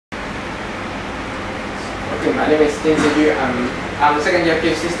My name is Jinze. I'm a second year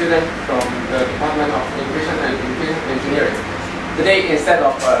PhD student from the Department of Information and Information Engineering. Today, instead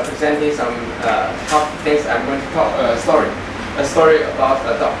of presenting some top things, I'm going to talk a story about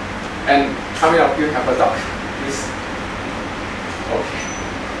a dog. And how many of you have a dog? Please. Okay.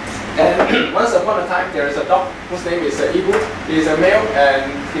 And once upon a time, there is a dog whose name is Ibu. He is a male, and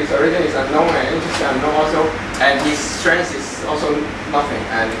his origin is unknown and interest unknown also. And his strength is also nothing,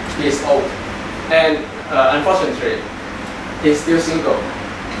 and he is old. And unfortunately, he's still single.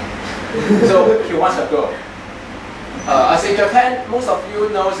 So he wants a girl. As in Japan, most of you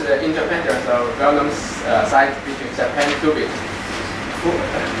know that in Japan there's a well-known site which is DogCupid. Who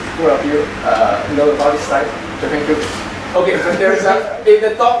of you know about this site, DogCupid? Okay, so there is in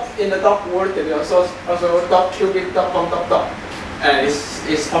the dog world there is also DogCupid, dog, and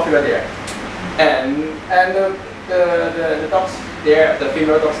it's popular there. And the dogs there, the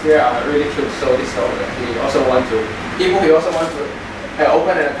female dogs there are really cute. So this dog, he also want to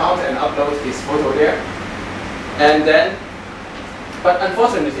open an account and upload his photo there. And then, but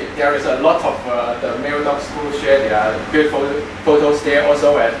unfortunately, there is a lot of the male dogs who share their beautiful photos there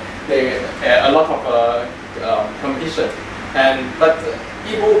also, and a lot of competition. But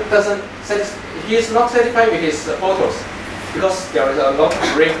Ibu he is not satisfied with his photos because there is a lot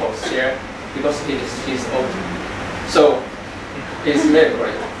of wrinkles there because he's old. So it's very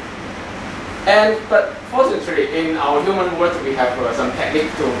great. But fortunately, in our human world, we have some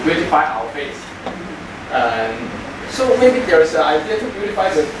technique to beautify our face. So maybe there is an idea to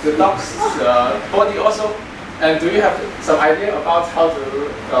beautify the dog's body also. And do you have some idea about how to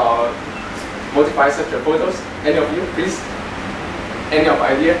modify such photos? Any of you, please? Any of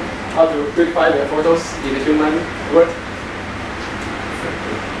idea how to beautify the photos in the human world?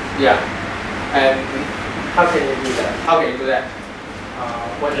 Yeah. And how can you do that? How can you do that?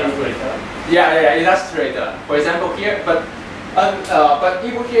 What Illustrator? Yeah, Illustrator. For example, here, but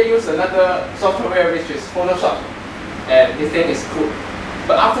Ibu here use another software which is Photoshop, and his thing is cool.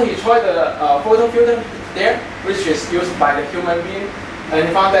 But after he tried the photo filter there, which is used by the human being, and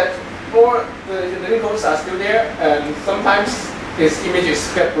he found that all the wrinkles are still there, and sometimes his images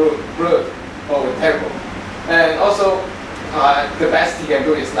get blurred or terrible. And also, the best he can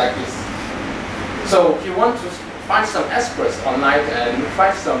do is like this. So he wants to find some experts online and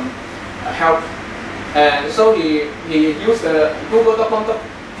find some help. And so he used the google.com.dog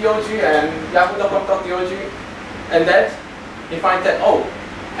and yahoo.com.dog, and then he finds that, oh,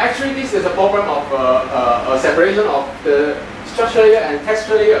 actually this is a problem of a separation of the structure layer and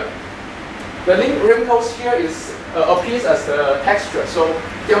texture layer. The wrinkles here appears as the texture, so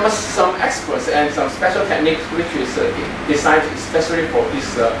there must some experts and some special techniques which is designed especially for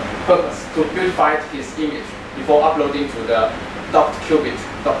this purpose, to beautify his image before uploading to the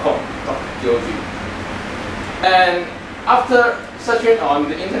DogCupid.com.dog. And after searching on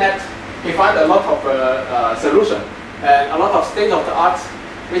the internet, he found a lot of solutions and a lot of state-of-the-art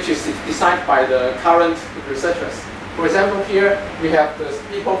which is designed by the current researchers. For example, here we have the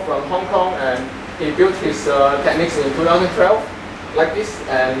people from Hong Kong, and he built his techniques in 2012, like this,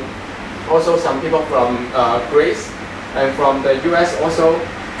 and also some people from Greece and from the US also.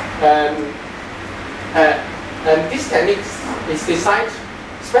 And this technique is designed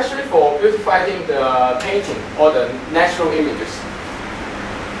especially for beautifying the painting or the natural images.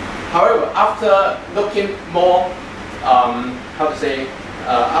 However, after looking more, after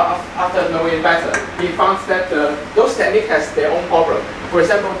knowing better, he found that those techniques has their own problem. For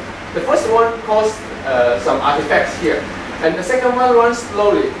example, the first one caused some artifacts here, and the second one runs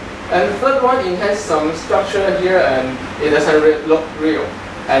slowly, and the third one it has some structure here and it doesn't look real,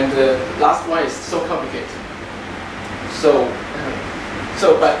 and the last one is so complicated.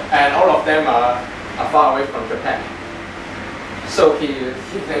 And all of them are far away from Japan. So he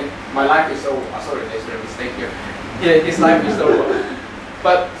think my life is over. Sorry, there's a mistake here. His life is over.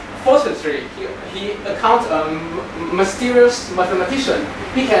 But fortunately, he accounts a mysterious mathematician.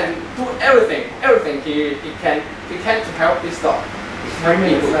 He can do everything he can to help this dog.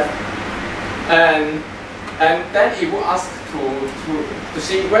 And then Ibu asked to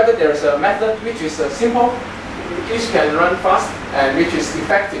see whether there is a method which is simple, which can run fast, and which is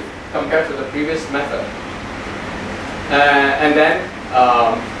effective compared to the previous method. And then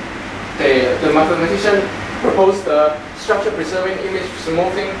the mathematician proposed the structure-preserving image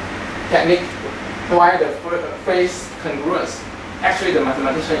smoothing technique while the face congruence. Actually, the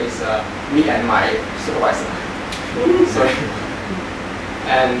mathematician is me and my supervisor. Sorry.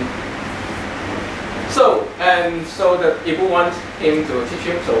 And so the Ibu wants him to teach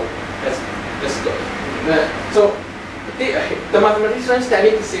him. So let's go. So the mathematician's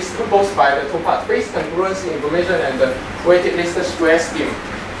technique is composed by the two parts: phase congruency information and the weighted least square scheme.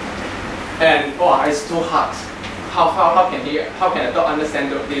 And oh, it's too hard. How can a dog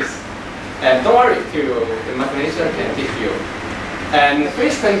understand this? And don't worry, the mathematician can teach you. And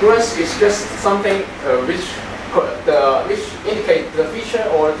phase congruence is just something which indicate the feature,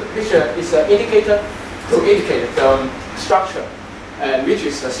 or the feature is an indicator to indicate the structure, and which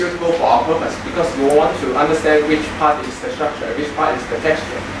is suitable for our purpose, because we want to understand which part is the structure, which part is the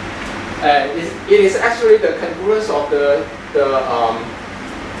texture. And it is actually the congruence of the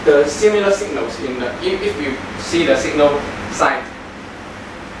similar signals if you see the signal side.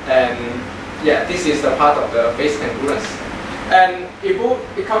 And yeah, this is the part of the phase congruence. And it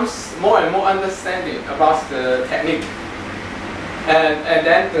becomes more and more understanding about the technique. And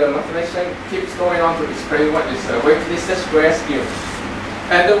then the mathematician keeps going on to explain what is the weighted least square scheme.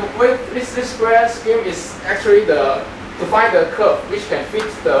 And the weighted least square scheme is actually to find the curve which can fit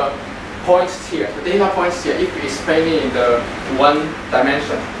the points here, the data points here, if it's plainly in the one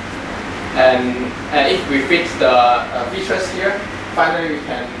dimension. And if we fit the features here, finally we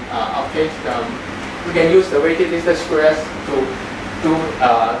can obtain we can use the weighted least squares to do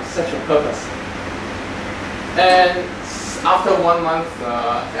such a purpose. And after 1 month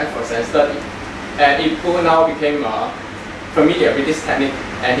efforts and study, and Ibu now became familiar with this technique,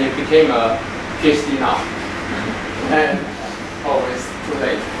 and he became a PhD now. And oh, it's too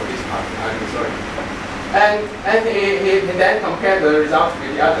late for this part. I'm sorry. And he then compared the result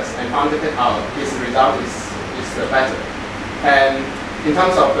with the others and found that his result is better. And in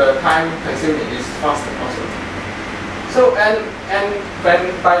terms of the time consuming, it's faster also. So and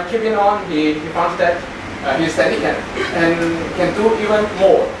by keeping on, he found that his technique can do even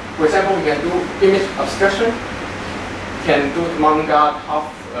more. For example, we can do image abstraction, can do manga half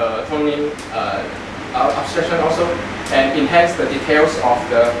toning abstraction also, and enhance the details of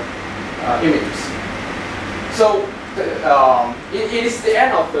the images. So it is the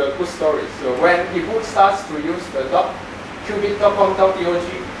end of the good story. So when Ibu starts to use the DogCupid.com.dog,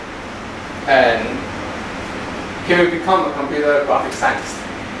 and he will become a computer graphics scientist.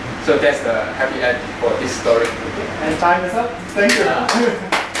 So that's the happy end for this story. And time is up. Thank you.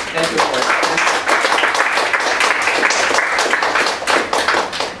 Thank you for